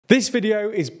This video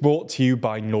is brought to you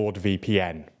by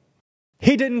NordVPN.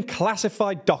 Hidden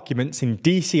classified documents in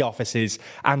DC offices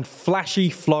and flashy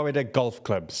Florida golf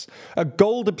clubs, a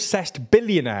gold-obsessed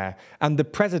billionaire and the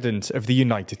President of the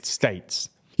United States.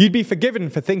 You'd be forgiven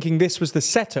for thinking this was the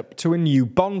setup to a new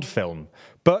Bond film,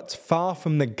 but far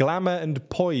from the glamour and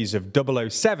poise of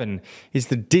 007 is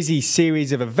the dizzy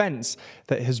series of events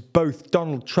that has both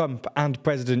Donald Trump and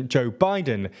President Joe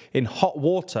Biden in hot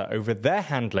water over their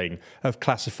handling of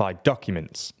classified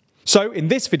documents. So in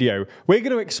this video, we're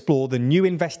going to explore the new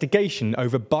investigation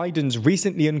over Biden's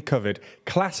recently uncovered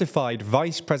classified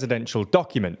vice presidential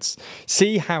documents,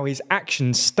 see how his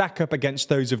actions stack up against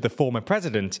those of the former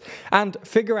president, and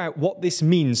figure out what this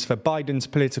means for Biden's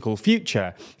political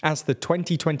future as the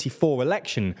 2024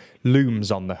 election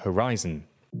looms on the horizon.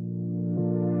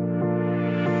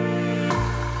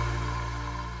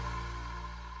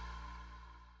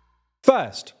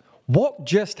 First, what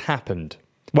just happened?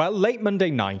 Well, late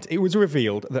Monday night, it was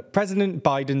revealed that President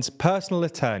Biden's personal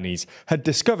attorneys had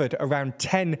discovered around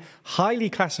 10 highly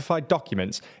classified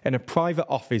documents in a private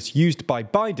office used by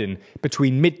Biden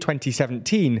between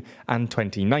mid-2017 and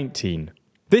 2019.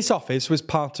 This office was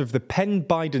part of the Penn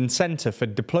Biden Center for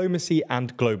Diplomacy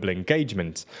and Global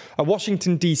Engagement, a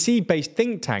Washington, D.C.-based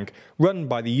think tank run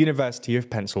by the University of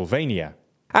Pennsylvania.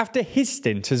 After his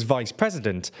stint as vice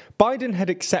president, Biden had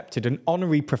accepted an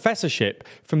honorary professorship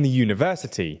from the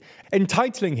university,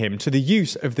 entitling him to the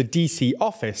use of the DC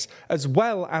office as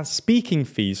well as speaking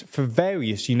fees for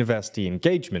various university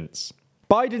engagements.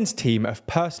 Biden's team of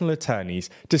personal attorneys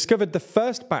discovered the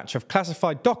first batch of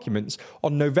classified documents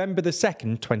on November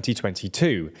 2nd,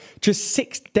 2022, just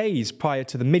 6 days prior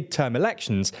to the midterm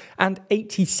elections and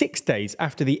 86 days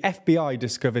after the FBI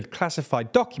discovered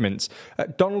classified documents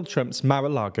at Donald Trump's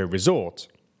Mar-a-Lago resort.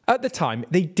 At the time,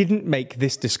 they didn't make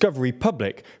this discovery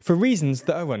public for reasons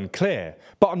that are unclear,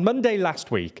 but on Monday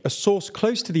last week, a source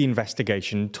close to the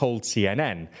investigation told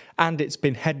CNN, and it's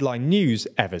been headline news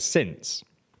ever since.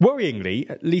 Worryingly,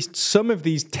 at least some of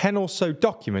these 10 or so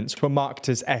documents were marked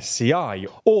as SCI,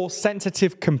 or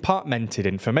Sensitive Compartmented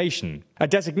Information, a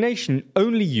designation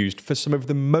only used for some of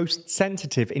the most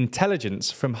sensitive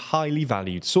intelligence from highly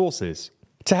valued sources.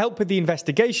 To help with the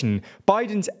investigation,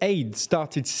 Biden's aides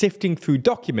started sifting through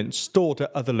documents stored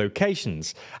at other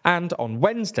locations, and on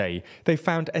Wednesday, they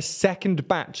found a second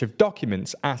batch of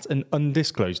documents at an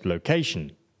undisclosed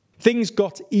location. Things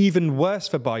got even worse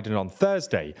for Biden on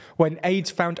Thursday, when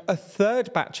aides found a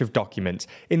third batch of documents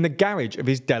in the garage of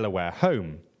his Delaware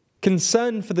home.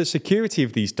 Concern for the security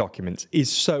of these documents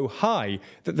is so high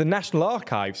that the National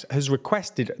Archives has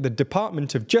requested the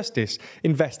Department of Justice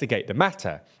investigate the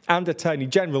matter, and Attorney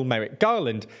General Merrick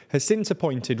Garland has since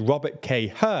appointed Robert K.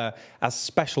 Hur as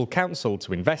special counsel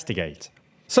to investigate.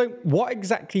 So what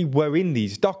exactly were in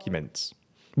these documents?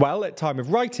 Well, at time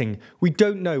of writing, we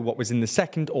don't know what was in the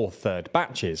second or third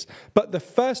batches, but the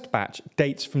first batch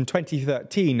dates from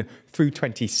 2013 through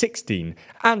 2016,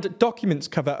 and documents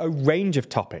cover a range of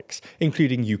topics,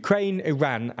 including Ukraine,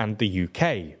 Iran, and the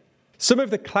UK. Some of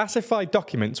the classified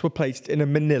documents were placed in a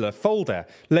manila folder,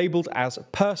 labelled as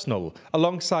personal,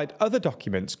 alongside other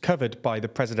documents covered by the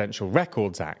Presidential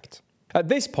Records Act. At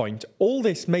this point, all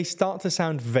this may start to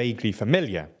sound vaguely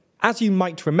familiar. As you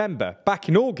might remember, back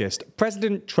in August,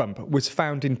 President Trump was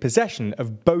found in possession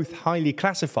of both highly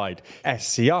classified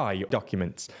SCI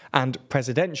documents and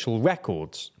presidential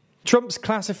records. Trump's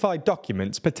classified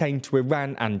documents pertain to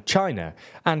Iran and China,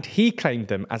 and he claimed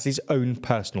them as his own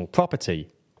personal property.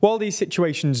 While these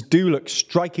situations do look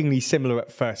strikingly similar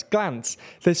at first glance,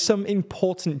 there's some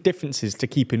important differences to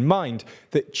keep in mind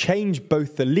that change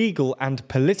both the legal and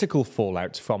political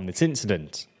fallout from this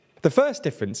incident. The first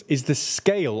difference is the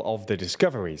scale of the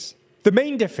discoveries. The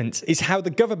main difference is how the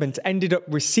government ended up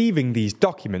receiving these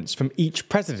documents from each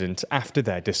president after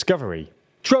their discovery.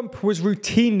 Trump was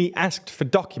routinely asked for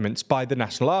documents by the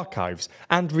National Archives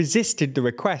and resisted the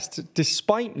request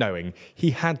despite knowing he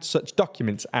had such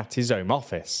documents at his own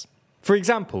office. For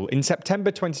example, in September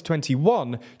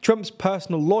 2021, Trump's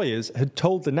personal lawyers had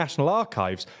told the National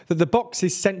Archives that the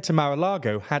boxes sent to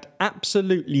Mar-a-Lago had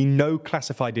absolutely no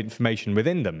classified information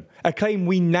within them, a claim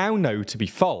we now know to be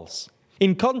false.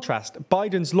 In contrast,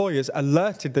 Biden's lawyers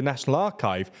alerted the National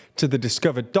Archive to the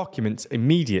discovered documents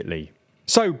immediately.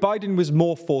 So Biden was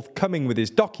more forthcoming with his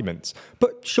documents,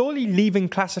 but surely leaving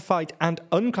classified and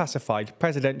unclassified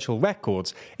presidential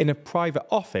records in a private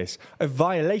office are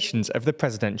violations of the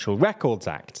Presidential Records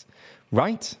Act,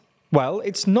 right? Well,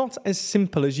 it's not as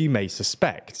simple as you may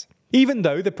suspect. Even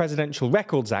though the Presidential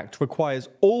Records Act requires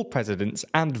all presidents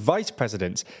and vice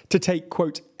presidents to take,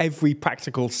 quote, every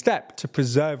practical step to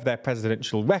preserve their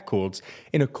presidential records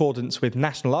in accordance with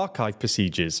National Archive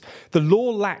procedures, the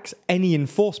law lacks any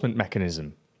enforcement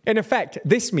mechanism. In effect,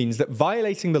 this means that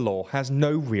violating the law has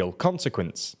no real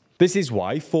consequence. This is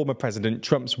why former President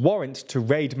Trump's warrant to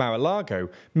raid Mar-a-Lago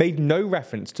made no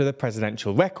reference to the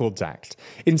Presidential Records Act,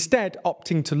 instead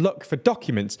opting to look for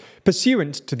documents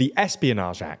pursuant to the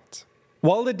Espionage Act.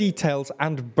 While the details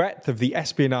and breadth of the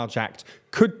Espionage Act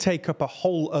could take up a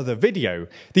whole other video,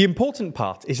 the important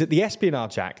part is that the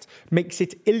Espionage Act makes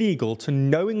it illegal to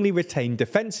knowingly retain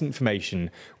defense information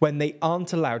when they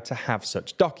aren't allowed to have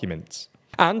such documents.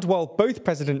 And while both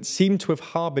presidents seem to have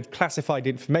harbored classified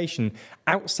information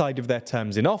outside of their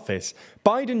terms in office,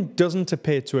 Biden doesn't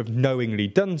appear to have knowingly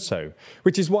done so,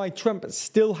 which is why Trump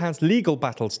still has legal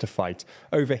battles to fight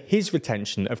over his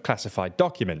retention of classified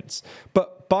documents.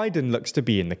 But Biden looks to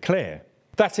be in the clear.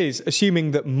 That is,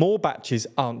 assuming that more batches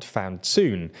aren't found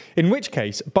soon, in which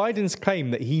case Biden's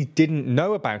claim that he didn't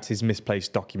know about his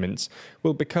misplaced documents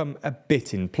will become a bit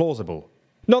implausible.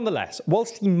 Nonetheless,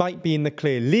 whilst he might be in the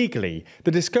clear legally,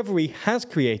 the discovery has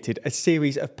created a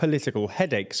series of political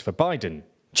headaches for Biden.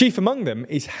 Chief among them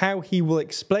is how he will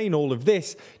explain all of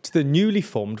this to the newly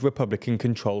formed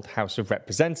Republican-controlled House of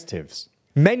Representatives.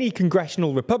 Many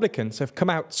congressional Republicans have come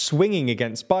out swinging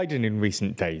against Biden in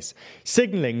recent days,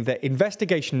 signalling that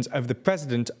investigations of the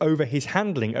president over his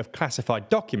handling of classified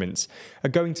documents are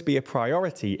going to be a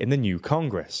priority in the new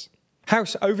Congress.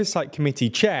 House Oversight Committee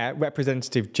Chair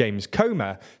Representative James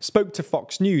Comer spoke to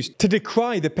Fox News to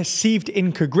decry the perceived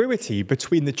incongruity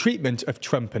between the treatment of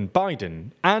Trump and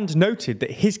Biden, and noted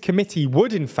that his committee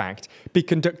would in fact be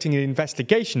conducting an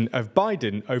investigation of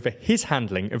Biden over his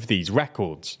handling of these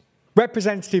records.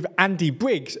 Representative Andy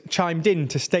Briggs chimed in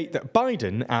to state that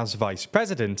Biden, as vice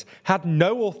president, had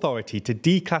no authority to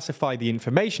declassify the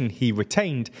information he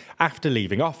retained after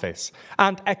leaving office,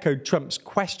 and echoed Trump's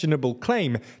questionable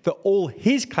claim that all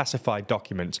his classified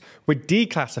documents were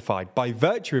declassified by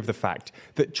virtue of the fact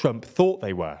that Trump thought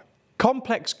they were.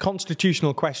 Complex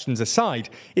constitutional questions aside,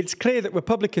 it's clear that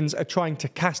Republicans are trying to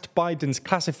cast Biden's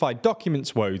classified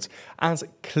documents woes as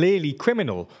clearly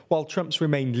criminal, while Trump's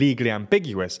remain legally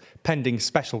ambiguous, pending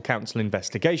special counsel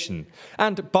investigation.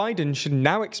 And Biden should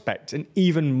now expect an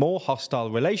even more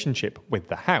hostile relationship with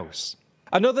the House.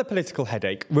 Another political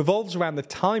headache revolves around the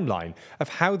timeline of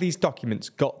how these documents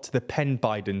got to the Penn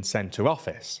Biden Center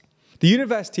office. The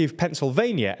University of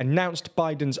Pennsylvania announced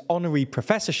Biden's honorary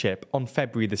professorship on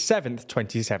February 7,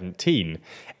 2017,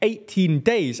 18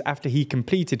 days after he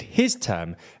completed his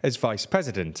term as vice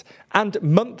president, and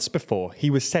months before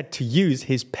he was said to use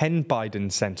his Penn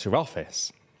Biden Center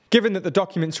office. Given that the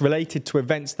documents related to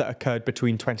events that occurred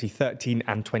between 2013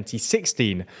 and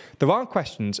 2016, there are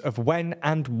questions of when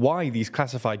and why these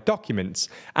classified documents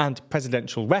and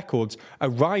presidential records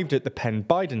arrived at the Penn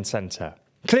Biden Center.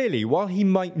 Clearly, while he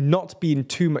might not be in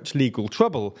too much legal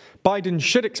trouble, Biden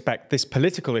should expect this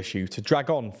political issue to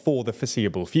drag on for the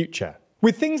foreseeable future.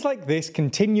 With things like this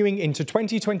continuing into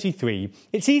 2023,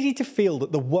 it's easy to feel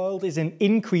that the world is an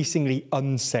increasingly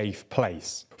unsafe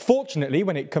place. Fortunately,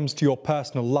 when it comes to your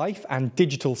personal life and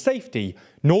digital safety,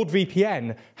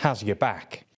 NordVPN has your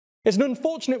back. It's an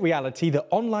unfortunate reality that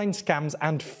online scams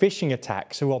and phishing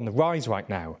attacks are on the rise right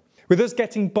now. With us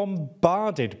getting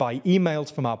bombarded by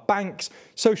emails from our banks,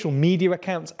 social media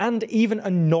accounts, and even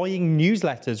annoying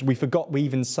newsletters we forgot we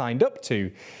even signed up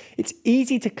to, it's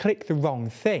easy to click the wrong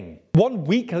thing. One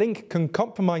weak link can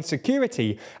compromise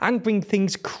security and bring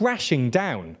things crashing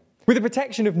down. With the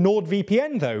protection of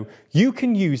NordVPN, though, you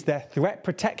can use their threat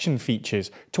protection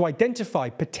features to identify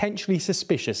potentially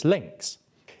suspicious links.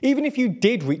 Even if you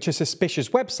did reach a suspicious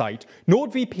website,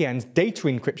 NordVPN's data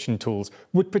encryption tools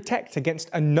would protect against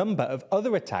a number of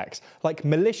other attacks like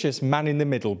malicious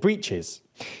man-in-the-middle breaches.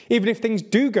 Even if things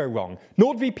do go wrong,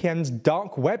 NordVPN's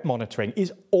dark web monitoring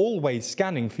is always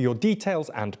scanning for your details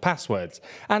and passwords,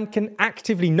 and can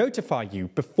actively notify you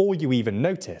before you even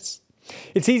notice.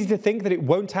 It's easy to think that it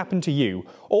won't happen to you,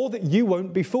 or that you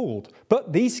won't be fooled,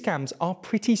 but these scams are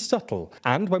pretty subtle,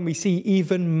 and when we see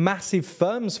even massive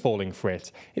firms falling for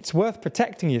it, it's worth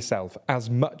protecting yourself as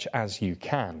much as you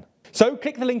can. So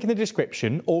click the link in the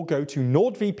description or go to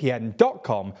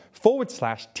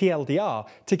nordvpn.com/TLDR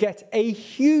to get a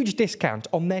huge discount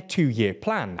on their 2-year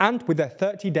plan, and with their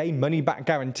 30-day money-back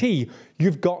guarantee,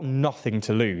 you've got nothing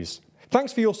to lose.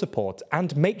 Thanks for your support,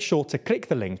 and make sure to click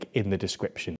the link in the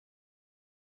description.